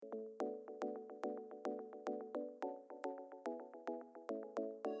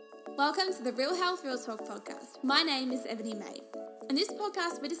Welcome to the Real Health Real Talk podcast. My name is Ebony May. In this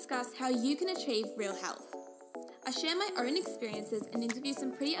podcast, we discuss how you can achieve real health. I share my own experiences and interview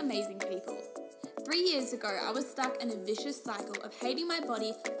some pretty amazing people. 3 years ago, I was stuck in a vicious cycle of hating my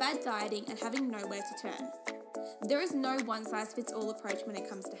body, fad dieting, and having nowhere to turn. There is no one-size-fits-all approach when it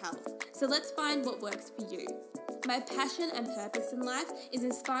comes to health, so let's find what works for you. My passion and purpose in life is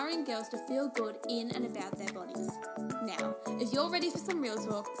inspiring girls to feel good in and about their bodies. Now, if you're ready for some real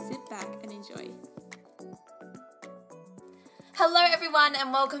talk, sit back and enjoy. Hello everyone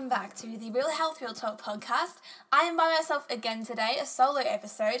and welcome back to the Real Health Real Talk podcast. I am by myself again today, a solo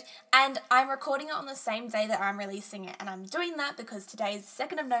episode, and I'm recording it on the same day that I'm releasing it. And I'm doing that because today is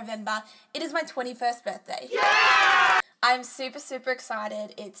 2nd of November. It is my 21st birthday. Yeah! I'm super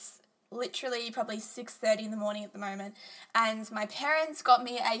excited. It's literally probably 6:30 in the morning at the moment, and my parents got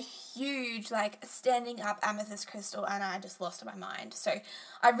me a huge standing up amethyst crystal, and I just lost my mind. So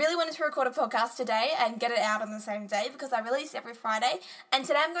I really wanted to record a podcast today and get it out on the same day because I release every Friday, and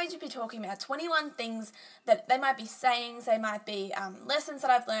today I'm going to be talking about 21 things that they might be sayings, they might be lessons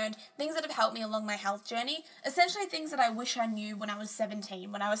that I've learned, things that have helped me along my health journey, essentially things that I wish I knew when I was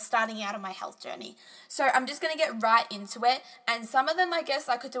 17, when I was starting out on my health journey. So I'm just going to get right into it, and some of them I guess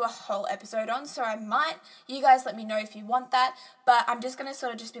I could do a whole episode on, so I might. You guys let me know if you want that, but I'm just going to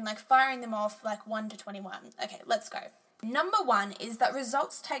sort of just be firing them off 1 to 21. Okay, let's go. Number 1 is that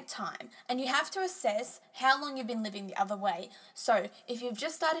results take time, and you have to assess how long you've been living the other way. So if you've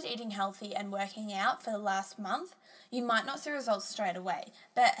just started eating healthy and working out for the last month, you might not see results straight away,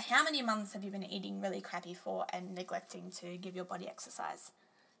 but how many months have you been eating really crappy for and neglecting to give your body exercise?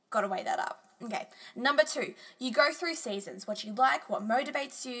 Got to weigh that up. Okay. Number 2, you go through seasons, what you like, what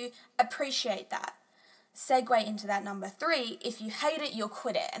motivates you, appreciate that. Segue into that number 3, if you hate it, you'll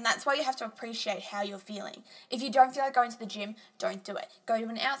quit it. And that's why you have to appreciate how you're feeling. If you don't feel like going to the gym, don't do it. Go to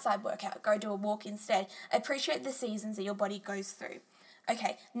an outside workout, go do a walk instead. Appreciate the seasons that your body goes through.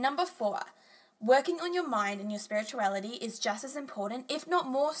 Okay, number 4, working on your mind and your spirituality is just as important, if not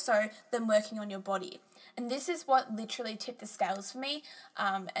more so, than working on your body. And this is what literally tipped the scales for me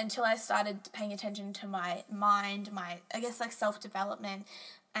until I started paying attention to my mind, my, self-development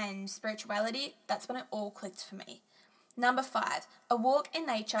and spirituality. That's when it all clicked for me. Number 5, a walk in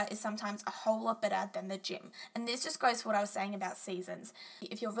nature is sometimes a whole lot better than the gym. And this just goes for what I was saying about seasons.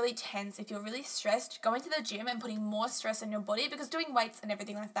 If you're really tense, if you're really stressed, going to the gym and putting more stress on your body, because doing weights and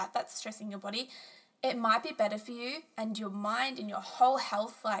everything like that, that's stressing your body, it might be better for you and your mind and your whole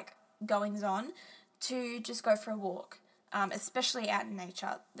health goings on to just go for a walk, especially out in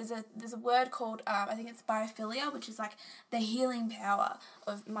nature. There's a word called, I think it's biophilia, which is the healing power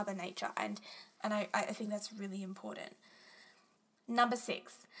of Mother Nature, and I think that's really important. Number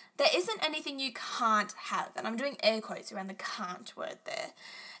 6, there isn't anything you can't have, and I'm doing air quotes around the can't word there.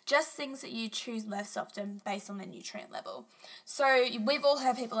 Just things that you choose less often based on their nutrient level. So we've all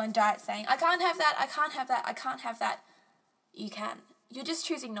heard people on diet saying, I can't have that, I can't have that, I can't have that. You can. You're just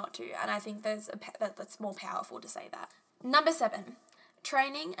choosing not to, and I think that's more powerful to say that. Number 7,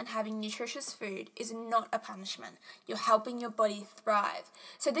 training and having nutritious food is not a punishment. You're helping your body thrive.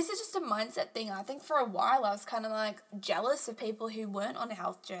 So this is just a mindset thing. I think for a while I was kind of jealous of people who weren't on a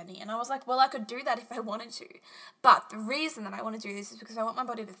health journey, and I was well, I could do that if I wanted to. But the reason that I want to do this is because I want my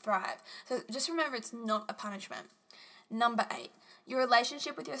body to thrive. So just remember, it's not a punishment. Number 8, your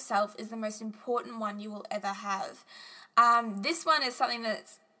relationship with yourself is the most important one you will ever have. This one is something that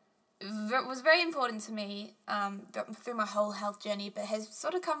was very important to me through my whole health journey, but has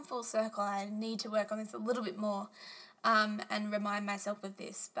sort of come full circle. I need to work on this a little bit more and remind myself of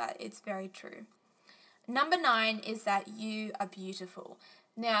this, but it's very true. Number 9 is that you are beautiful.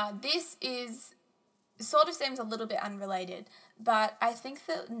 Now, this sort of seems a little bit unrelated, but I think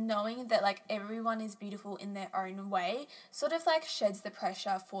that knowing that everyone is beautiful in their own way sort of sheds the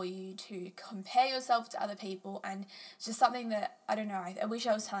pressure for you to compare yourself to other people, and it's just something that, I don't know, I wish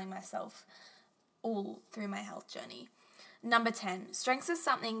I was telling myself all through my health journey. Number 10, strengths is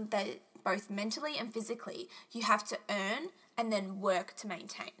something that both mentally and physically you have to earn and then work to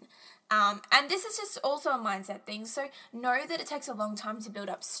maintain. And this is just also a mindset thing, so know that it takes a long time to build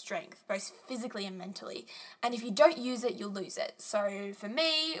up strength, both physically and mentally. And if you don't use it, you'll lose it. So for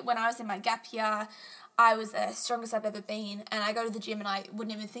me, when I was in my gap year, I was the strongest I've ever been, and I go to the gym and I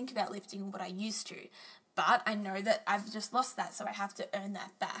wouldn't even think about lifting what I used to. But I know that I've just lost that, so I have to earn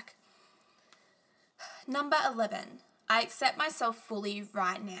that back. Number 11, I accept myself fully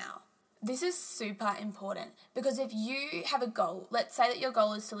right now. This is super important because if you have a goal, let's say that your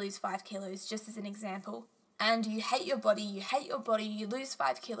goal is to lose 5 kilos, just as an example, and you hate your body, you lose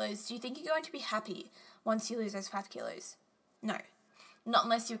 5 kilos, do you think you're going to be happy once you lose those 5 kilos? No. not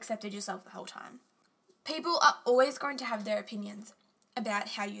unless you accepted yourself the whole time. People are always going to have their opinions about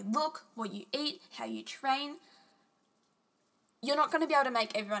how you look, what you eat, how you train. You're not going to be able to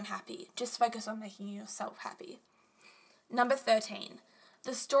make everyone happy. Just focus on making yourself happy. Number 13,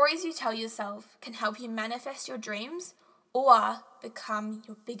 the stories you tell yourself can help you manifest your dreams or become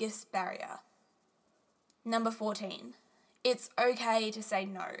your biggest barrier. Number 14, it's okay to say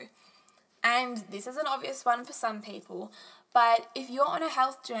no. And this is an obvious one for some people, but if you're on a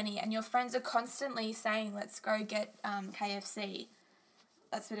health journey and your friends are constantly saying, let's go get KFC,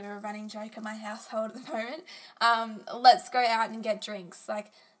 that's a bit of a running joke in my household at the moment, let's go out and get drinks,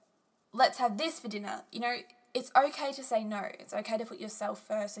 like, let's have this for dinner. You know, it's okay to say no. It's okay to put yourself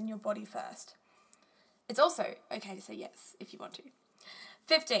first and your body first. It's also okay to say yes if you want to.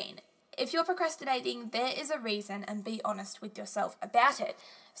 15, if you're procrastinating, there is a reason, and be honest with yourself about it.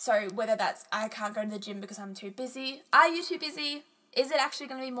 So whether that's, I can't go to the gym because I'm too busy. Are you too busy? Is it actually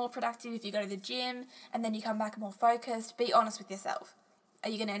going to be more productive if you go to the gym and then you come back more focused? Be honest with yourself. Are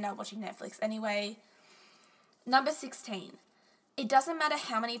you going to end up watching Netflix anyway? Number 16, it doesn't matter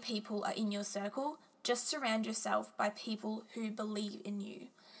how many people are in your circle, just surround yourself by people who believe in you.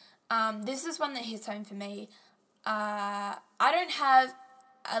 This is one that hits home for me. I don't have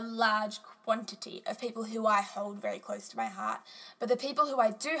a large quantity of people who I hold very close to my heart, but the people who I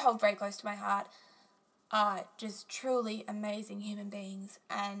do hold very close to my heart are just truly amazing human beings,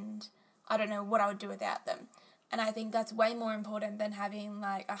 and I don't know what I would do without them. And I think that's way more important than having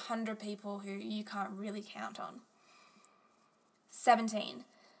like 100 people who you can't really count on. 17,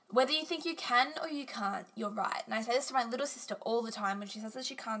 whether you think you can or you can't, you're right. And I say this to my little sister all the time when she says that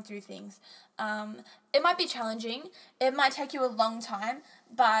she can't do things. It might be challenging. It might take you a long time.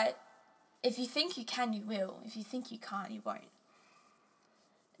 But if you think you can, you will. If you think you can't, you won't.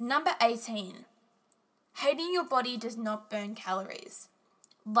 Number 18, hating your body does not burn calories.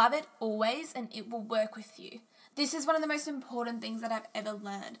 Love it always and it will work with you. This is one of the most important things that I've ever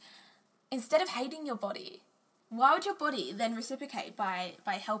learned. Instead of hating your body, why would your body then reciprocate by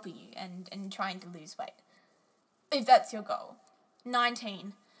helping you and trying to lose weight? If that's your goal.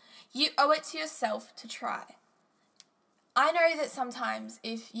 19, you owe it to yourself to try. I know that sometimes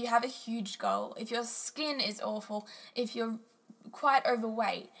if you have a huge goal, if your skin is awful, if you're quite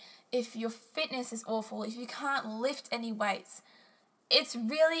overweight, if your fitness is awful, if you can't lift any weights, it's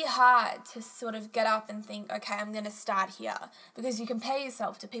really hard to sort of get up and think, okay, I'm going to start here, because you compare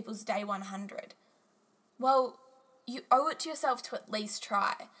yourself to people's day 100. Well, you owe it to yourself to at least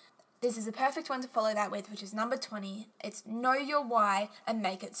try. This is a perfect one to follow that with, which is number 20. It's know your why and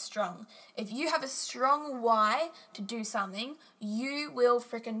make it strong. If you have a strong why to do something, you will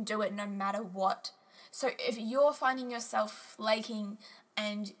freaking do it no matter what. So if you're finding yourself flaking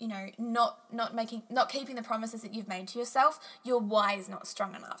and, you know, not keeping the promises that you've made to yourself, your why is not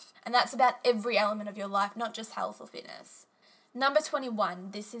strong enough. And that's about every element of your life, not just health or fitness. Number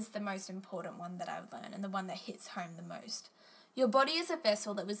 21, this is the most important one that I've learned and the one that hits home the most. Your body is a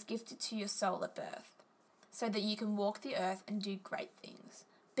vessel that was gifted to your soul at birth so that you can walk the earth and do great things.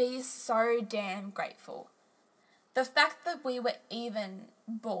 Be so damn grateful. The fact that we were even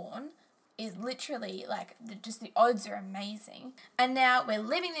born is literally like, just the odds are amazing. And now we're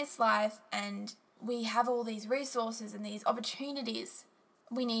living this life and we have all these resources and these opportunities.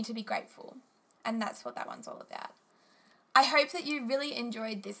 We need to be grateful. And that's what that one's all about. I hope that you really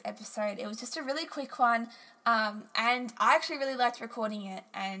enjoyed this episode. It was just a really quick one, and I actually really liked recording it,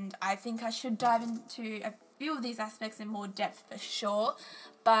 and I think I should dive into a few of these aspects in more depth for sure.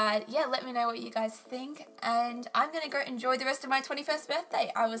 But yeah, let me know what you guys think, and I'm going to go enjoy the rest of my 21st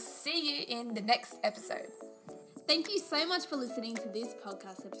birthday. I will see you in the next episode. Thank you so much for listening to this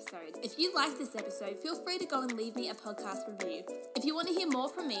podcast episode. If you liked this episode, feel free to go and leave me a podcast review. If you want to hear more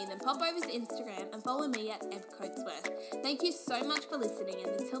from me, then pop over to Instagram and follow me at EbCoatesworth. Thank you so much for listening,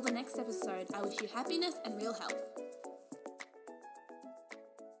 and until the next episode, I wish you happiness and real health.